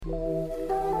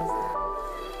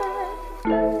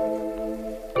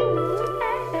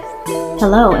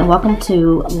Hello, and welcome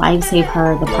to Life Save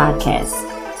Her, the podcast.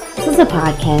 This is a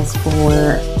podcast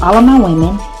for all of my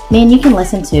women, men you can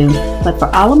listen to, but for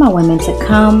all of my women to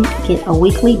come get a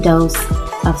weekly dose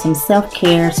of some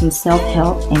self-care, some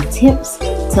self-help, and tips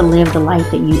to live the life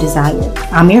that you desire.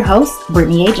 I'm your host,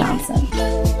 Brittany A. Johnson.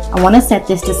 I want to set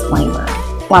this disclaimer.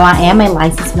 While I am a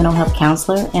licensed mental health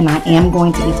counselor and I am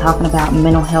going to be talking about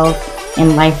mental health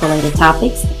and life-related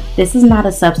topics, this is not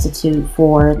a substitute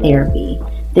for therapy.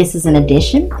 This is an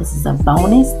addition. This is a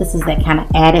bonus. This is that kind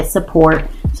of added support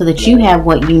so that you have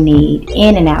what you need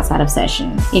in and outside of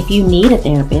session. If you need a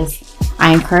therapist,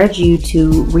 I encourage you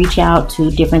to reach out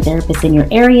to different therapists in your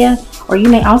area, or you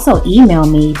may also email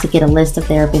me to get a list of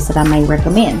therapists that I may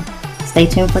recommend. Stay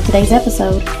tuned for today's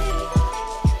episode.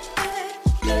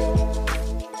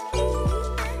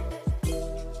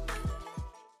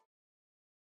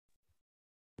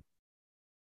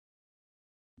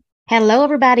 Hello,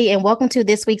 everybody, and welcome to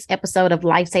this week's episode of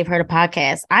Life Save Her, the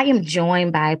podcast. I am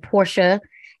joined by Portia,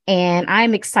 and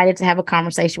I'm excited to have a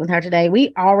conversation with her today.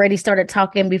 We already started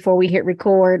talking before we hit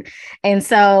record, and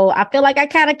so I feel like I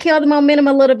kind of killed the momentum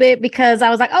a little bit because I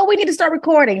was like, "Oh, we need to start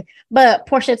recording." But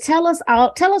Portia, tell us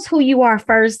who you are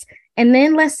first, and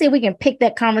then let's see if we can pick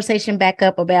that conversation back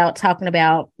up about talking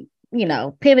about,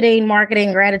 pivoting,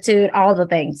 marketing, gratitude, all the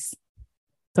things.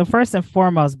 So first and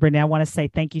foremost, Brittany, I want to say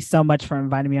thank you so much for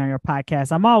inviting me on your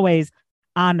podcast. I'm always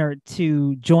honored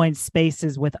to join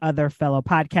spaces with other fellow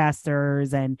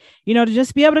podcasters and, to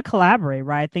just be able to collaborate,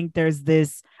 right? I think there's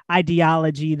this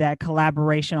ideology that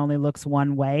collaboration only looks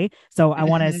one way. So I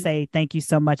want to say thank you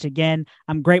so much again.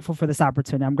 I'm grateful for this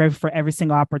opportunity. I'm grateful for every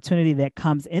single opportunity that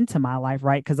comes into my life,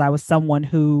 right? Because I was someone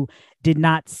who did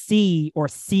not see or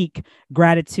seek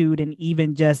gratitude in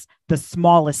even just the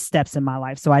smallest steps in my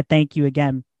life. So I thank you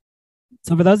again.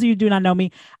 So for those of you who do not know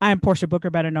me, I am Portia Booker,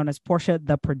 better known as Portia,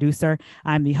 the producer.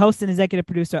 I'm the host and executive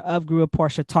producer of Grew Up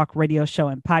Portia talk radio show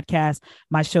and podcast.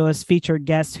 My show has featured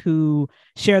guests who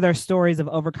share their stories of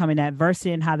overcoming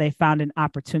adversity and how they found an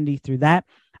opportunity through that.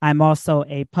 I'm also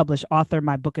a published author.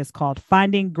 My book is called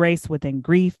Finding Grace Within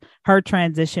Grief, Her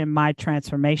Transition, My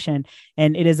Transformation.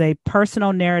 And it is a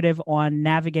personal narrative on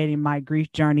navigating my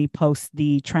grief journey post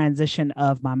the transition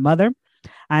of my mother.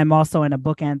 I'm also in a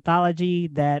book anthology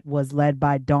that was led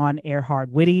by Dawn Earhart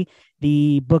Whitty.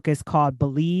 The book is called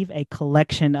Believe, a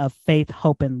collection of faith,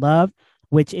 hope, and love,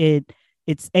 which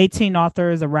it's 18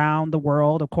 authors around the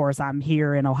world. Of course, I'm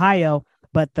here in Ohio,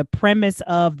 but the premise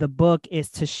of the book is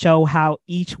to show how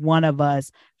each one of us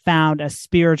found a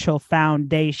spiritual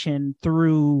foundation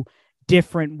through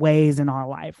different ways in our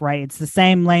life, right? It's the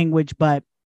same language, but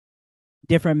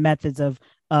different methods of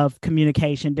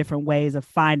communication, different ways of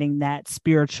finding that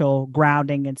spiritual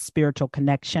grounding and spiritual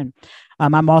connection.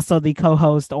 I'm also the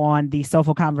co-host on the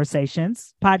Soulful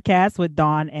Conversations podcast with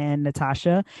Dawn and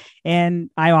Natasha. And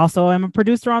I also am a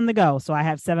producer on the go. So I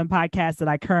have 7 podcasts that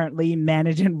I currently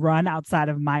manage and run outside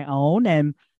of my own.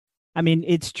 And I mean,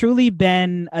 it's truly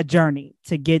been a journey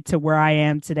to get to where I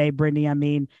am today, Brittany. I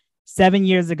mean, 7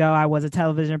 years ago, I was a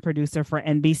television producer for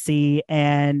NBC,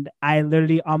 and I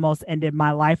literally almost ended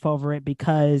my life over it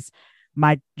because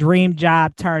my dream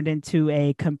job turned into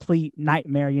a complete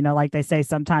nightmare. Like they say,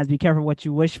 sometimes be careful what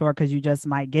you wish for because you just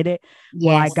might get it. Yes.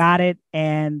 Well, I got it.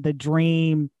 And the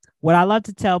dream, what I love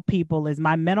to tell people is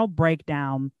my mental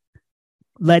breakdown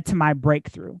led to my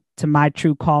breakthrough, to my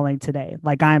true calling today.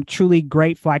 Like, I am truly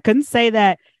grateful. I couldn't say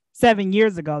that 7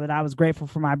 years ago that I was grateful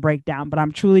for my breakdown, but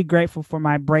I'm truly grateful for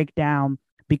my breakdown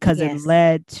because It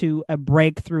led to a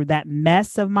breakthrough. That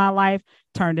mess of my life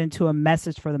turned into a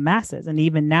message for the masses. And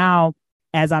even now,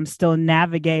 as I'm still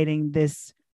navigating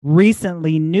this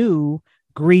recently new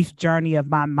grief journey of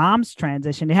my mom's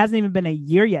transition, it hasn't even been a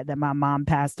year yet that my mom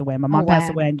passed away. My mom passed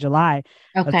away in July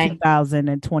of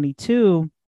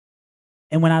 2022.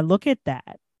 And when I look at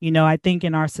that, I think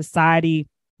in our society,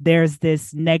 there's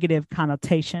this negative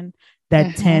connotation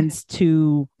that tends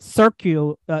to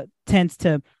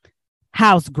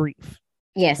house grief.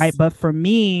 Yes. Right. But for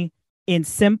me, in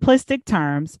simplistic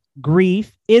terms,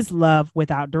 grief is love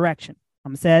without direction.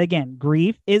 I'm going to say it again.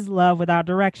 Grief is love without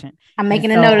direction. I'm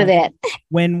making a note of that.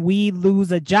 When we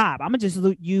lose a job, I'm going to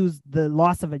just use the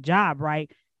loss of a job, right?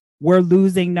 We're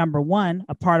losing, number one,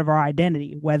 a part of our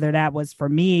identity. Whether that was, for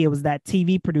me, it was that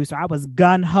TV producer. I was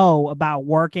gung-ho about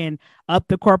working up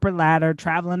the corporate ladder,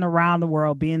 traveling around the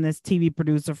world, being this TV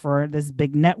producer for this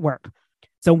big network.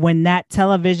 So when that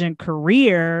television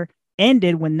career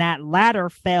ended, when that ladder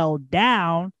fell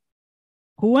down,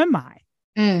 who am I?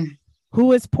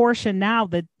 Who is Portia now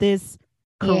that this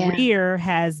career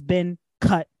has been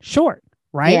cut short,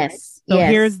 right? Yes. So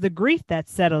here's the grief that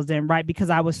settles in, right? Because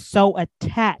I was so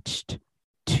attached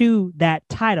to that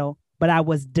title, but I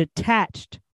was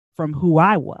detached from who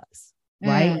I was.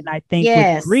 Right. And I think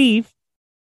with grief,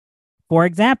 for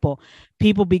example,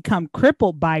 people become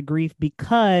crippled by grief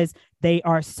because they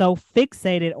are so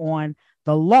fixated on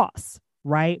the loss.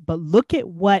 Right. But look at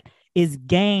what is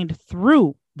gained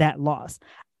through that loss.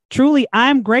 Truly,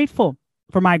 I'm grateful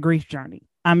for my grief journey.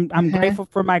 I'm grateful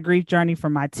for my grief journey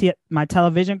from my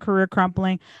television career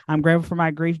crumbling. I'm grateful for my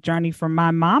grief journey from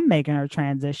my mom making her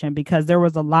transition, because there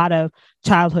was a lot of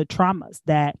childhood traumas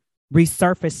that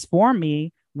resurfaced for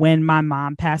me when my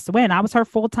mom passed away, and I was her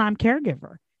full-time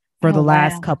caregiver for the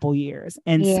last couple years.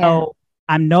 And so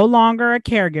I'm no longer a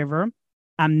caregiver.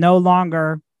 I'm no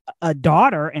longer a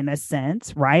daughter in a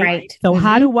sense, right? So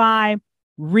how do I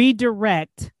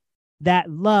redirect that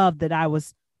love that I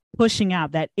was pushing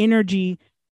out, that energy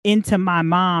into my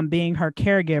mom being her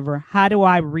caregiver? How do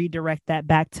I redirect that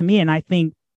back to me? And I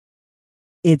think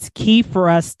it's key for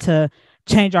us to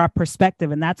change our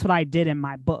perspective. And that's what I did in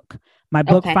my book. My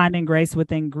book, Finding Grace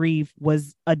Within Grief,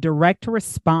 was a direct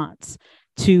response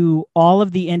to all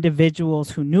of the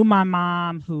individuals who knew my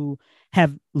mom, who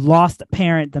have lost a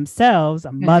parent themselves,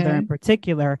 a mother in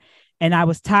particular. And I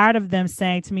was tired of them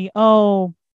saying to me,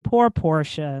 oh, poor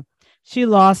Portia, she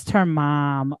lost her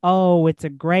mom. Oh, it's a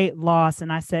great loss.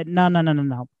 And I said,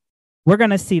 no. We're going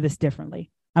to see this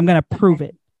differently. I'm going to prove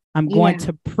it. I'm going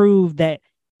to prove that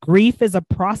grief is a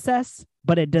process,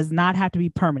 but it does not have to be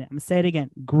permanent. I'm going to say it again.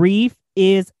 Grief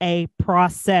is a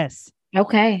process.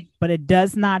 Okay. But it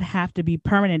does not have to be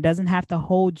permanent. It doesn't have to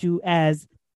hold you as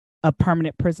a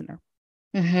permanent prisoner.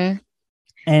 And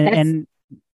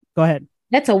go ahead.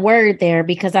 That's a word there,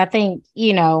 because I think,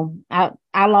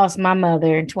 I lost my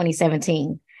mother in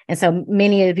 2017. And so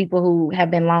many of the people who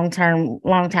have been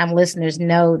long-time listeners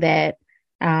know that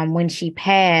when she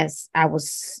passed, I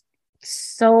was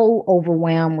so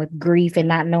overwhelmed with grief and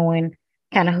not knowing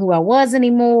kind of who I was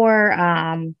anymore.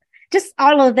 Just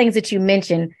all of the things that you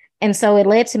mentioned. And so it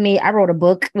led to me, I wrote a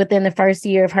book within the first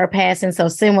year of her passing. So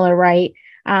similar, right?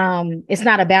 It's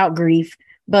not about grief,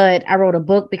 but I wrote a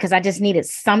book because I just needed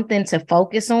something to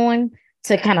focus on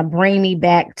to kind of bring me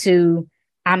back to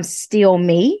I'm still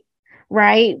me,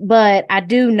 right? But I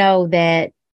do know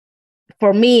that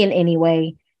for me in any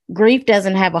way, grief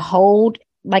doesn't have a hold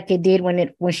like it did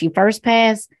when she first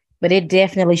passed, but it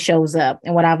definitely shows up.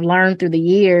 And what I've learned through the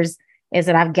years is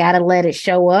that I've got to let it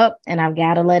show up, and I've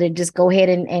got to let it just go ahead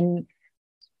and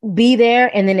be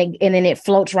there, and then it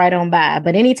floats right on by.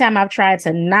 But anytime I've tried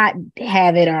to not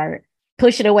have it or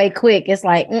push it away quick, it's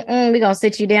like, we're going to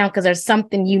sit you down because there's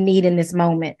something you need in this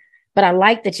moment. But I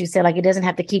like that you said, like, it doesn't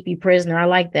have to keep you prisoner. I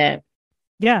like that.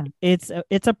 Yeah, it's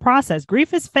a process.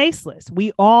 Grief is faceless.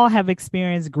 We all have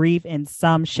experienced grief in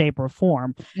some shape or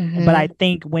form. But I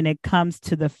think when it comes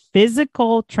to the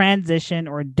physical transition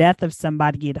or death of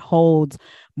somebody, it holds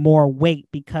more weight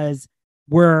because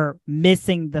we're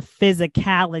missing the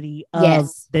physicality of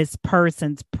this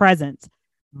person's presence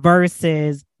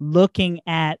versus looking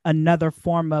at another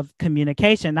form of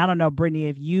communication. I don't know, Brittany,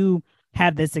 if you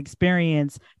have this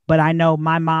experience, but I know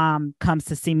my mom comes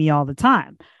to see me all the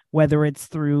time, whether it's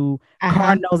through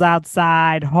Cardinals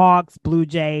outside, Hawks, Blue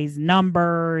Jays,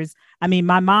 numbers. I mean,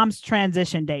 my mom's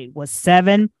transition date was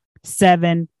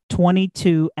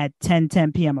 7/7/22 at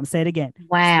 10:10 p.m. I'm saying it again.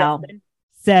 Wow.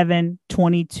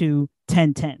 7/22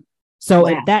 10:10. So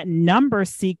if that number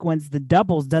sequence, the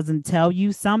doubles, doesn't tell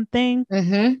you something,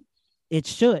 it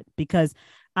should, because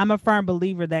I'm a firm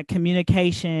believer that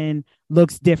communication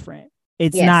looks different.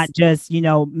 It's not just,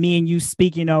 me and you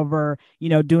speaking over,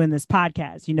 doing this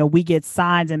podcast. We get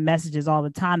signs and messages all the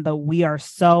time, but we are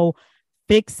so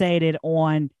fixated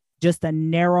on just a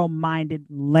narrow-minded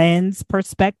lens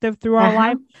perspective through our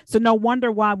life. So no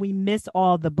wonder why we miss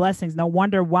all the blessings. No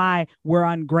wonder why we're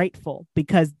ungrateful,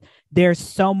 because there's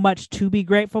so much to be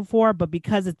grateful for, but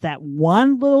because it's that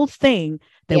one little thing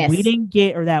that we didn't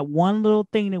get, or that one little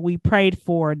thing that we prayed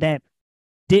for that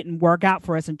didn't work out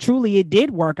for us. And truly it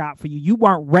did work out for you. You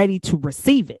weren't ready to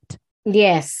receive it.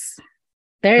 Yes.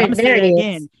 There it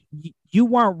again. You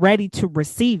weren't ready to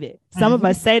receive it. Some of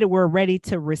us say that we're ready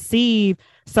to receive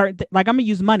certain like I'm gonna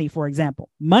use money, for example.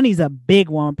 Money's a big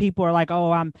one. People are like,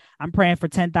 oh, I'm praying for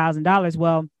 $10,000.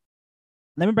 Well,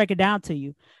 let me break it down to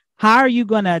you. How are you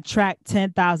going to attract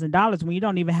 $10,000 when you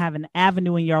don't even have an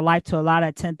avenue in your life to allow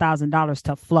that $10,000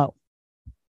 to flow?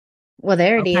 Well,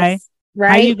 there it is. Right.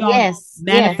 How you going to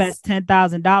manifest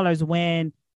 $10,000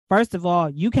 when, first of all,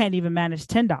 you can't even manage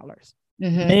 $10? The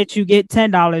minute you get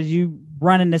 $10, you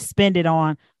running to spend it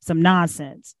on some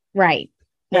nonsense. Right.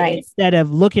 Instead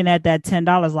of looking at that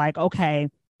 $10 like, okay,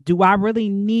 do I really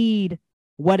need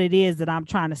what it is that I'm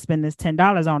trying to spend this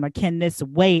 $10 on, or can this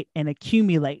wait and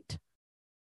accumulate?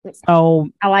 So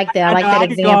I like that. I like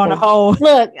that example.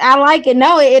 Look, I like it.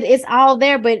 No, it's all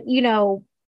there. But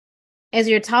as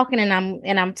you're talking and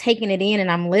I'm taking it in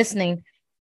and I'm listening,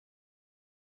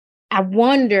 I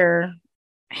wonder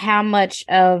how much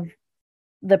of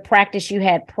the practice you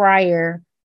had prior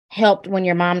helped when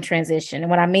your mom transitioned.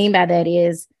 And what I mean by that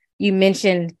is you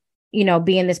mentioned,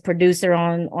 being this producer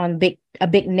on a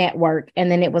big network,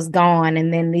 and then it was gone.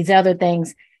 And then these other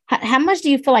things. How much do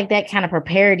you feel like that kind of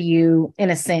prepared you, in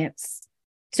a sense,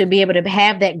 to be able to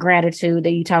have that gratitude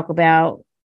that you talk about,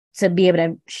 to be able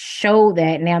to show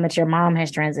that now that your mom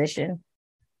has transitioned?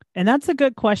 And that's a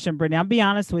good question, Brittany. I'll be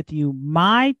honest with you.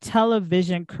 My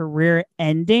television career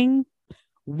ending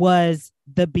was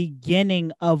the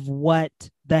beginning of what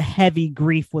the heavy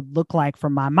grief would look like for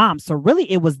my mom. So really,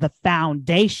 it was the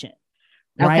foundation.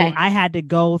 Right. Okay. I had to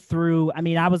go through,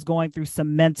 I was going through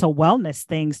some mental wellness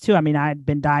things too. I had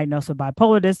been diagnosed with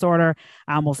bipolar disorder.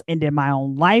 I almost ended my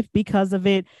own life because of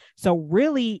it. So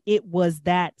really, it was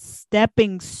that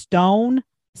stepping stone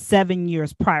 7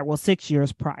 years prior, 6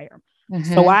 years prior.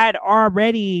 Mm-hmm. So I had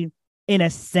already, in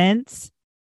a sense,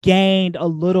 gained a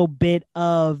little bit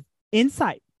of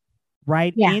insight,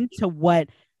 right, into what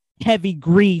heavy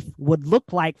grief would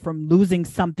look like from losing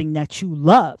something that you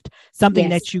loved, something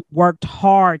that you worked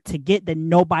hard to get that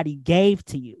nobody gave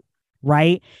to you.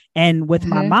 Right. And with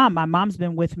my mom's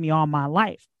been with me all my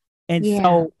life. And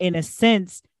so in a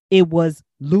sense, it was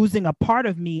losing a part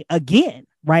of me again.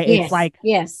 Right. Yes. It's like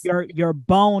your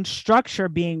bone structure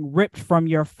being ripped from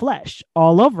your flesh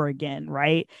all over again.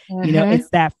 Right. It's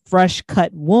that fresh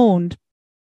cut wound.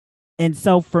 And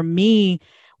so for me,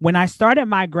 when I started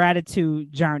my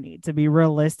gratitude journey, to be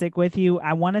realistic with you,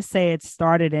 I want to say it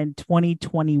started in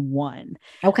 2021.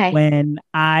 Okay. When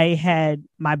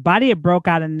my body had broke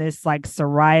out in this like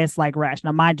psoriasis-like rash.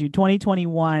 Now, mind you,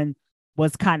 2021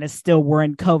 was kind of still, we're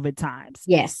in COVID times.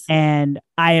 Yes. And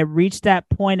I had reached that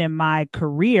point in my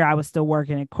career. I was still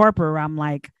working in corporate where I'm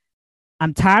like,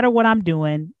 I'm tired of what I'm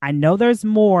doing. I know there's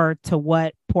more to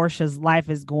what Portia's life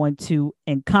is going to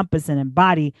encompass and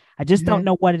embody. I just don't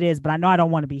know what it is, but I know I don't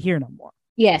want to be here no more.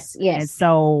 Yes, yes. And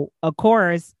so, of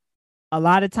course, a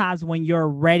lot of times when you're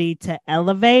ready to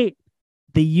elevate,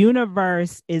 the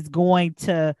universe is going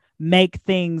to make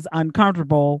things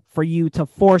uncomfortable for you to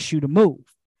force you to move.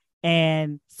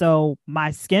 And so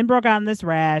my skin broke out in this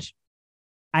rash.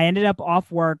 I ended up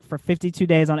off work for 52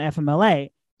 days on FMLA.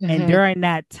 And during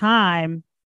that time,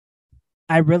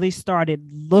 I really started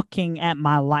looking at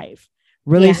my life,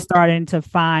 really starting to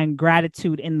find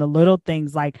gratitude in the little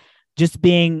things, like just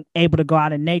being able to go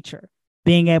out in nature,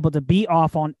 being able to be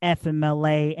off on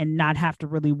FMLA and not have to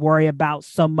really worry about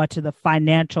so much of the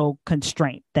financial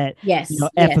constraint that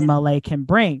FMLA can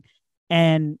bring.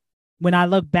 And when I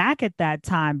look back at that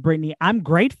time, Brittany, I'm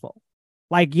grateful.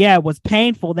 Like, it was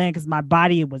painful then because my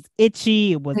body, it was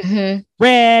itchy, it was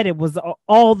red, it was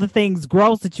all the things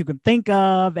gross that you could think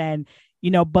of. And,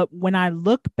 but when I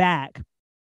look back,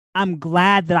 I'm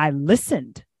glad that I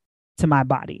listened to my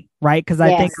body, right? Because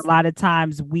I think a lot of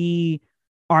times we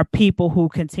are people who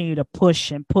continue to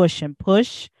push and push and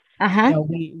push.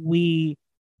 We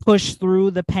push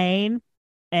through the pain.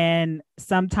 And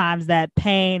sometimes that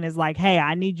pain is like, hey,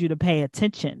 I need you to pay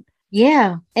attention.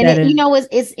 Yeah. And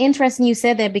it's interesting you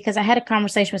said that, because I had a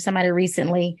conversation with somebody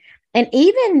recently, and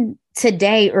even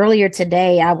earlier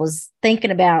today, I was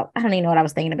thinking about, I don't even know what I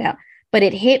was thinking about, but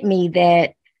it hit me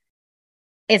that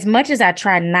as much as I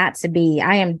try not to be,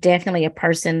 I am definitely a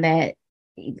person that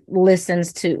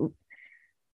listens to,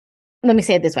 let me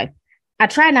say it this way. I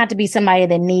try not to be somebody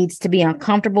that needs to be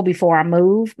uncomfortable before I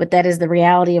move, but that is the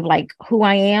reality of like who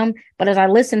I am. But as I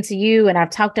listen to you and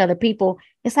I've talked to other people,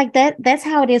 it's like that's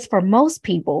how it is for most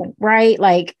people, right?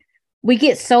 Like we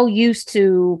get so used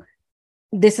to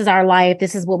this is our life,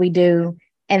 this is what we do,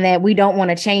 and that we don't want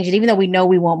to change it, even though we know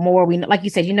we want more. We, like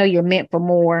you said, you're meant for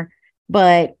more,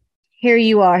 but here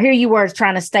you were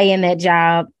trying to stay in that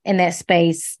job, in that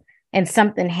space, and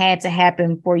something had to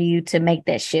happen for you to make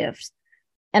that shift.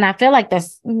 And I feel like I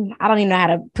don't even know how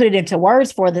to put it into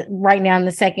words right now in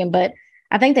the second, but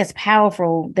I think that's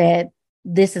powerful that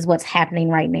this is what's happening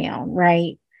right now,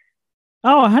 right?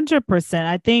 Oh, 100%.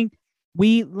 I think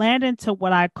we land into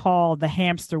what I call the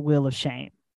hamster wheel of shame,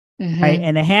 right?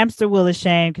 And the hamster wheel of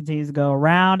shame continues to go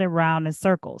around and round in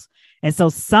circles. And so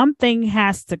something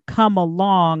has to come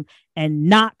along and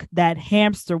knock that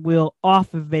hamster wheel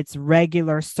off of its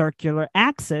regular circular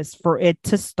axis for it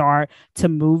to start to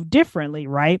move differently,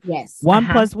 right? Yes. 1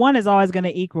 + 1 is always going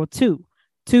to equal 2.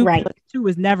 2 + 2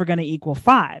 is never going to equal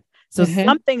 5. So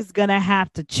something's going to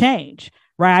have to change,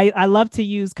 right? I love to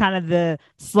use kind of the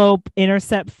slope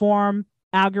intercept form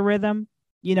algorithm,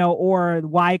 or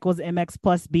y equals mx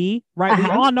plus b, right? We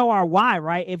all know our y,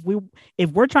 right?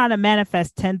 If we're trying to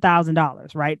manifest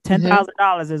 $10,000, right?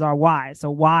 $10,000 is our y. So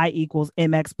y equals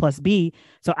mx plus b.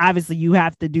 So obviously you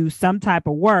have to do some type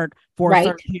of work for a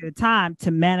certain period of time to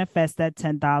manifest that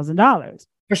 $10,000.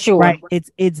 For sure. Right.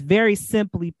 It's very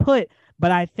simply put,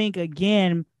 but I think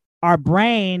again, our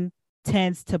brain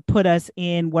tends to put us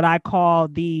in what I call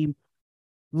the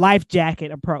life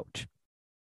jacket approach,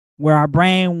 where our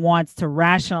brain wants to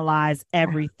rationalize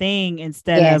everything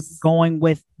instead of going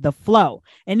with the flow.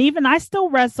 And even I still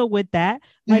wrestle with that.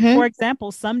 Like, for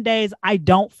example, some days I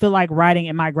don't feel like writing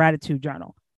in my gratitude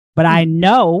journal, but I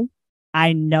know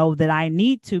that I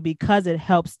need to, because it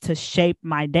helps to shape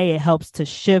my day. It helps to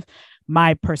shift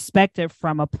my perspective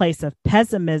from a place of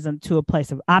pessimism to a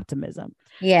place of optimism.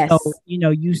 Yes. So,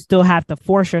 you still have to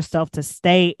force yourself to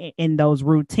stay in those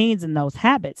routines and those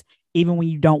habits, even when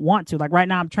you don't want to. Like right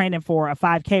now, I'm training for a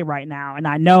 5K right now, and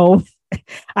I know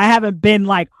I haven't been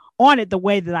like on it the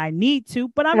way that I need to,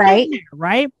 but I'm getting there,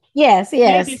 right? Yes.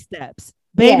 Baby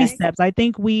steps. I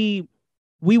think we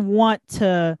want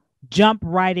to jump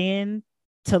right in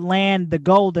to land the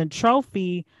golden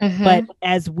trophy, but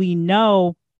as we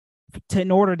know,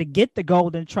 in order to get the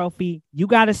golden trophy, you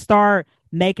got to start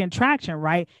making traction,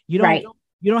 right? You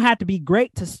don't have to be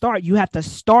great to start. You have to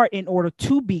start in order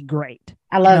to be great.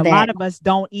 I love that. A lot of us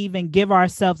don't even give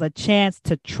ourselves a chance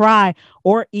to try,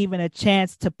 or even a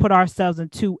chance to put ourselves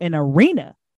into an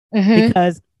arena,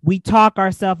 because we talk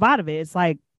ourselves out of it. It's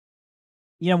like,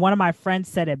 one of my friends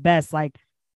said it best, like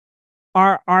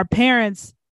our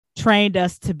parents trained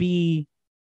us to be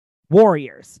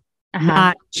warriors,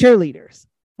 not cheerleaders.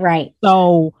 Right.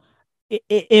 So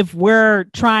if we're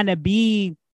trying to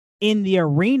be in the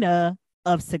arena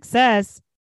of success,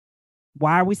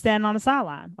 why are we standing on the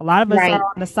sideline? A lot of us are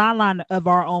on the sideline of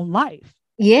our own life.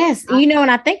 Yes. When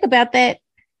I think about that,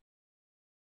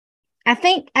 I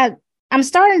think I'm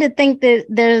starting to think that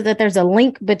there's a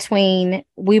link between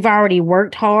we've already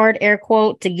worked hard, air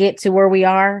quote, to get to where we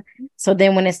are. So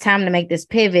then when it's time to make this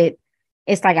pivot,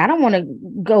 it's like, I don't want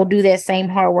to go do that same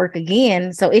hard work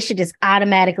again. So it should just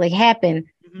automatically happen.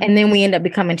 And then we end up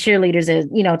becoming cheerleaders,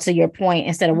 as to your point,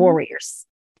 instead of warriors.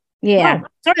 Yeah. I'm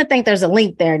starting to think there's a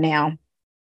link there now.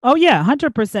 Oh, yeah,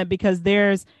 100%. Because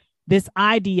there's this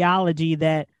ideology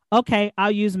that, okay,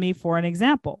 I'll use me for an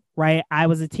example, right? I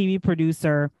was a TV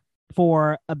producer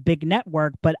for a big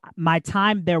network, but my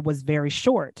time there was very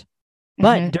short.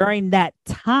 But during that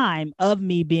time of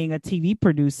me being a TV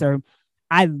producer,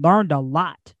 I learned a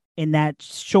lot in that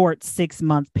short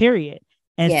 6-month period.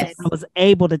 And so I was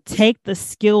able to take the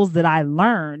skills that I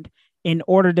learned in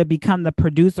order to become the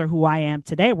producer who I am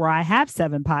today, where I have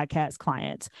 7 podcast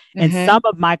clients. And some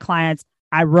of my clients,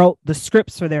 I wrote the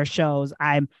scripts for their shows.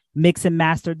 I mix and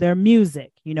mastered their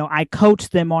music. I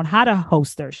coached them on how to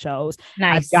host their shows.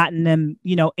 Nice. I've gotten them,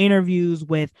 interviews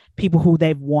with people who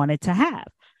they've wanted to have.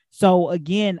 So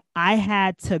again, I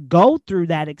had to go through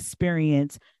that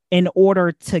experience in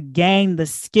order to gain the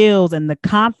skills and the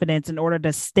confidence in order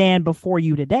to stand before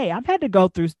you today. I've had to go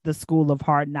through the school of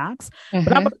hard knocks,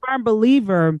 but I'm a firm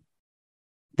believer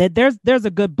that there's a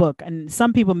good book, and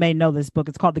some people may know this book.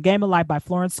 It's called The Game of Life by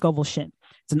Florence Scovel Shinn.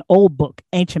 It's an old book,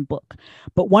 ancient book.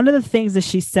 But one of the things that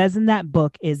she says in that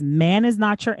book is, man is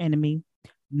not your enemy.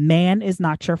 Man is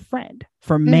not your friend,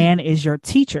 for man is your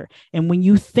teacher. And when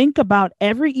you think about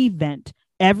every event,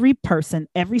 every person,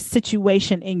 every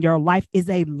situation in your life is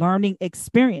a learning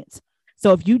experience.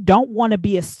 So if you don't want to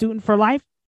be a student for life,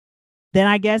 then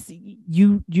I guess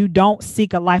you don't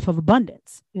seek a life of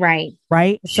abundance. Right.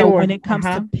 Sure. So when it comes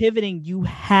to pivoting, you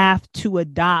have to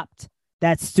adopt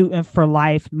that student for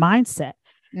life mindset.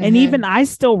 And even I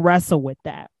still wrestle with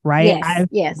that, right?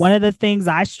 Yes. One of the things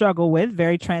I struggle with,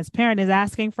 very transparent, is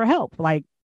asking for help. Like,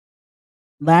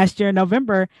 last year in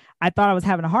November, I thought I was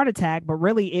having a heart attack, but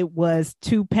really it was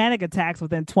 2 panic attacks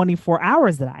within 24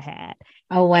 hours that I had.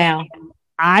 Oh, wow. And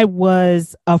I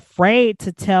was afraid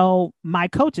to tell my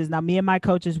coaches. Now, me and my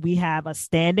coaches, we have a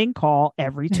standing call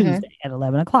every Tuesday at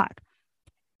 11 o'clock.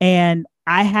 And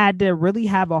I had to really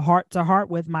have a heart-to-heart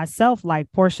with myself, like,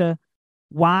 Portia,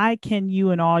 why can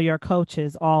you and all your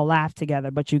coaches all laugh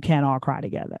together, but you can't all cry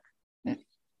together?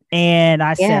 And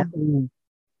I said, ooh,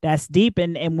 that's deep.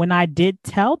 And when I did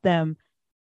tell them,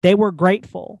 they were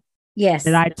grateful. Yes.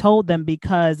 That I told them,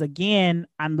 because again,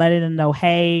 I'm letting them know,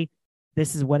 hey,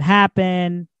 this is what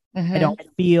happened. I don't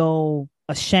feel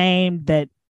ashamed that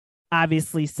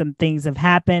obviously some things have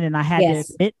happened, and I had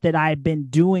to admit that I had been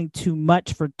doing too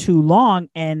much for too long,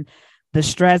 and the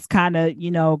stress kind of,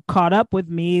 caught up with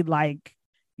me. Like,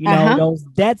 those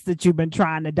debts that you've been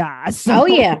trying to dodge. So.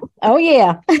 Oh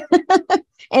yeah.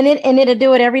 and it'll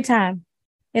do it every time.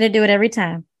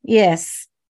 Yes.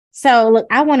 So look,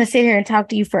 I want to sit here and talk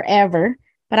to you forever,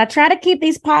 but I try to keep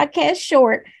these podcasts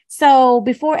short. So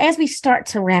as we start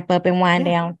to wrap up and wind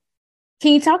down,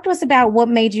 can you talk to us about what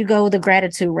made you go the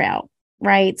gratitude route?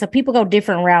 Right. So people go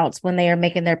different routes when they are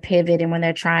making their pivot and when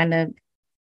they're trying to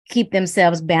keep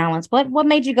themselves balanced. What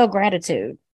made you go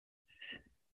gratitude?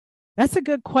 That's a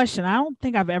good question. I don't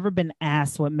think I've ever been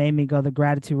asked what made me go the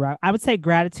gratitude route. I would say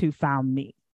gratitude found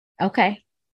me. Okay.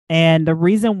 And the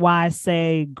reason why I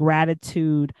say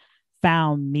gratitude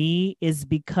found me is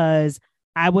because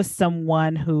I was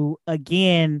someone who,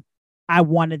 again, I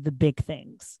wanted the big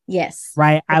things. Yes.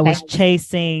 Right. Okay. I was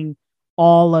chasing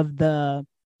all of the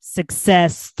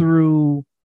success through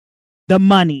the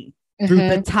money, through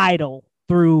the title,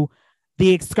 through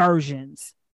the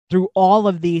excursions, through all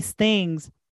of these things.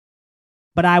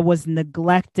 But I was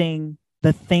neglecting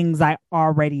the things I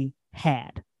already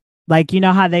had. Like,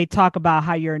 how they talk about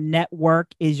how your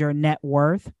network is your net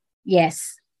worth?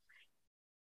 Yes.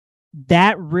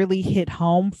 That really hit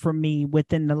home for me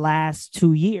within the last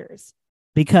 2 years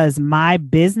because my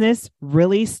business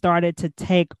really started to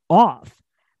take off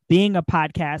being a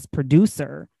podcast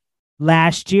producer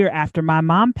last year after my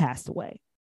mom passed away,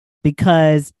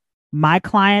 because my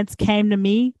clients came to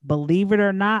me, believe it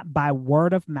or not, by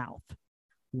word of mouth.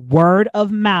 Word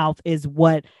of mouth is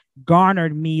what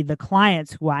garnered me the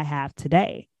clients who I have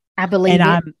today. I believe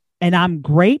and I'm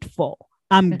grateful.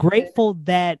 I'm grateful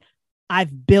that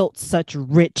I've built such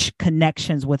rich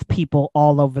connections with people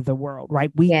all over the world, right?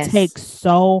 We take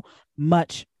so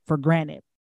much for granted.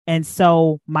 And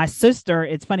so my sister,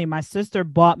 it's funny, my sister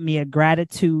bought me a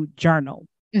gratitude journal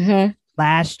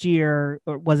last year,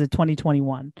 or was it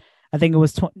 2021? I think it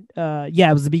was,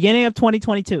 it was the beginning of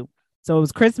 2022. So it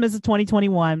was Christmas of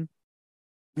 2021,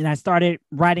 and I started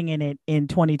writing in it in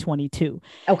 2022.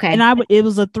 Okay. And it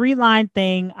was a 3-line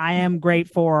thing. I am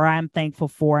grateful, or I am thankful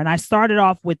for. And I started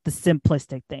off with the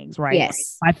simplistic things, right?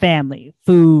 Yes. My family,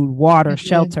 food, water,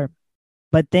 shelter.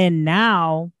 But then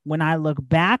now when I look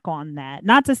back on that,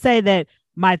 not to say that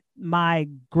my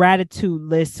gratitude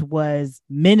list was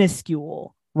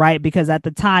minuscule, right? Because at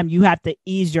the time you have to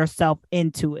ease yourself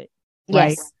into it,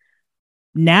 right? Yes.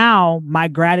 Now, my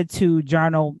gratitude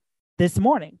journal this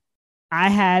morning, I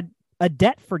had a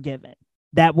debt forgiven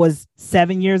that was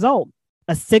 7 years old.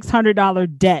 A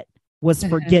 $600 debt was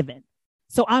forgiven.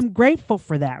 So I'm grateful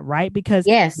for that, right? Because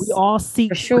we all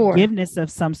seek forgiveness of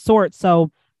some sort.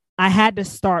 So I had to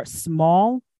start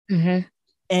small. And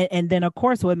then, of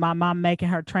course, with my mom making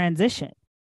her transition,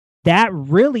 that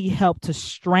really helped to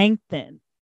strengthen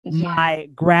my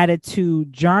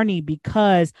gratitude journey,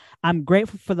 because I'm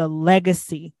grateful for the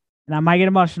legacy, and I might get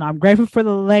emotional. I'm grateful for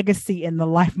the legacy in the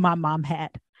life my mom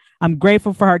had. I'm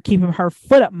grateful for her keeping her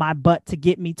foot up my butt to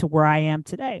get me to where I am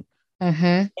today.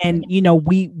 And,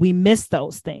 we miss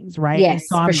those things, right? Yes,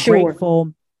 so I'm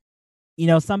grateful.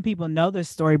 Some people know this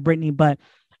story, Brittany, but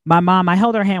my mom, I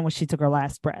held her hand when she took her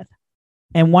last breath.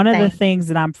 And one of the things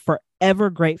that I'm forever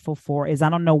grateful for is, I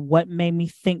don't know what made me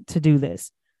think to do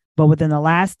this, but within the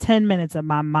last 10 minutes of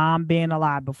my mom being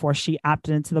alive, before she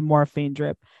opted into the morphine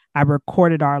drip, I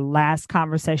recorded our last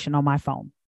conversation on my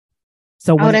phone.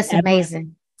 So that's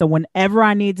amazing. So whenever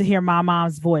I need to hear my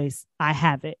mom's voice, I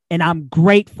have it. And I'm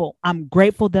grateful. I'm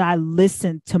grateful that I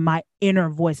listened to my inner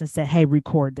voice and said, hey,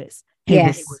 record this. Hey,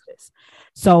 record this.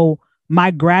 So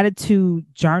my gratitude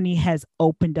journey has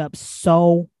opened up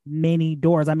so many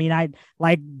doors. I mean,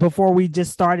 before we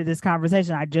just started this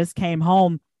conversation, I just came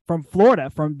home from Florida,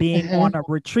 from being on a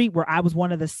retreat where I was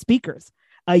one of the speakers.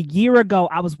 A year ago,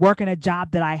 I was working a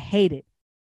job that I hated.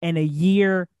 And a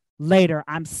year later,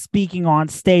 I'm speaking on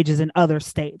stages in other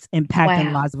states, impacting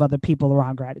the lives of other people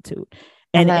around gratitude.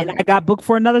 And I got booked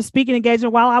for another speaking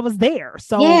engagement while I was there.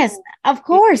 So yes, of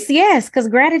course. Yes. Because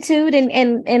gratitude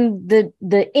and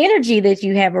the energy that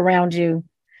you have around you,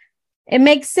 it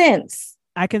makes sense.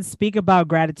 I can speak about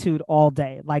gratitude all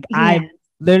day. I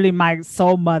literally, my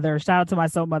soul mother, shout out to my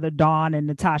soul mother, Dawn and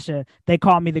Natasha, they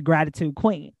call me the gratitude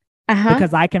queen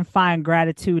because I can find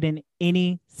gratitude in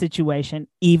any situation,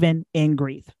 even in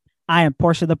grief. I am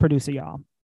Portia, the producer, y'all.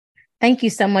 Thank you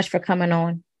so much for coming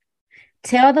on.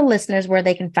 Tell the listeners where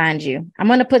they can find you. I'm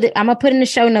gonna put in the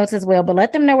show notes as well, but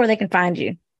let them know where they can find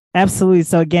you. Absolutely.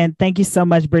 So again, thank you so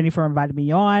much, Brittany, for inviting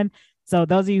me on. So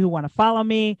those of you who want to follow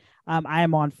me, I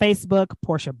am on Facebook,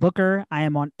 Portia Booker. I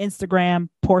am on Instagram,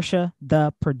 Portia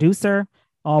the Producer,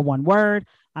 all one word.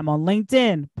 I'm on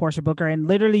LinkedIn, Portia Booker, and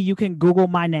literally you can Google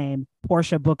my name,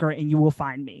 Portia Booker, and you will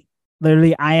find me.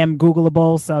 Literally, I am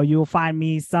Googleable, so you will find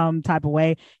me some type of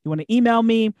way. You want to email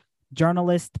me,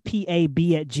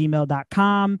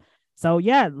 journalistpab@gmail.com. So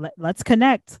yeah, let's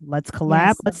connect. Let's collab.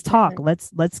 Yes, let's talk.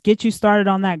 Let's get you started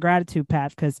on that gratitude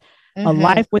path, because a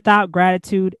life without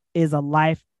gratitude is a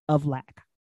life of lack.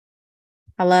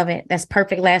 I love it. That's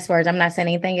perfect last words. I'm not saying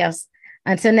anything else.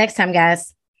 Until next time,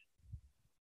 guys.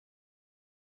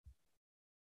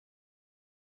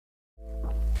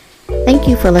 Thank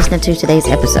you for listening to today's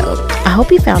episode. I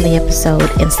hope you found the episode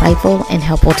insightful and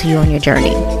helpful to you on your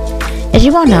journey. As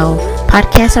you all know,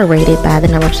 podcasts are rated by the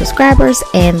number of subscribers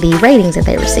and the ratings that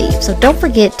they receive. So don't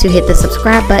forget to hit the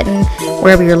subscribe button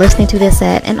wherever you're listening to this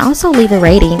at, and also leave a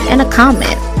rating and a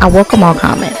comment. I welcome all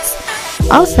comments.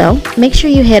 Also, make sure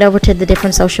you head over to the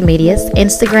different social medias: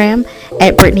 Instagram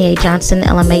at Brittany A. Johnson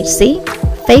LMHC,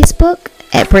 Facebook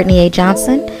at Brittany A.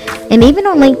 Johnson, and even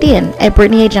on LinkedIn at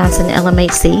Brittany A. Johnson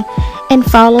LMHC, and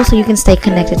follow so you can stay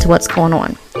connected to what's going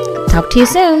on. Talk to you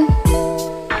soon.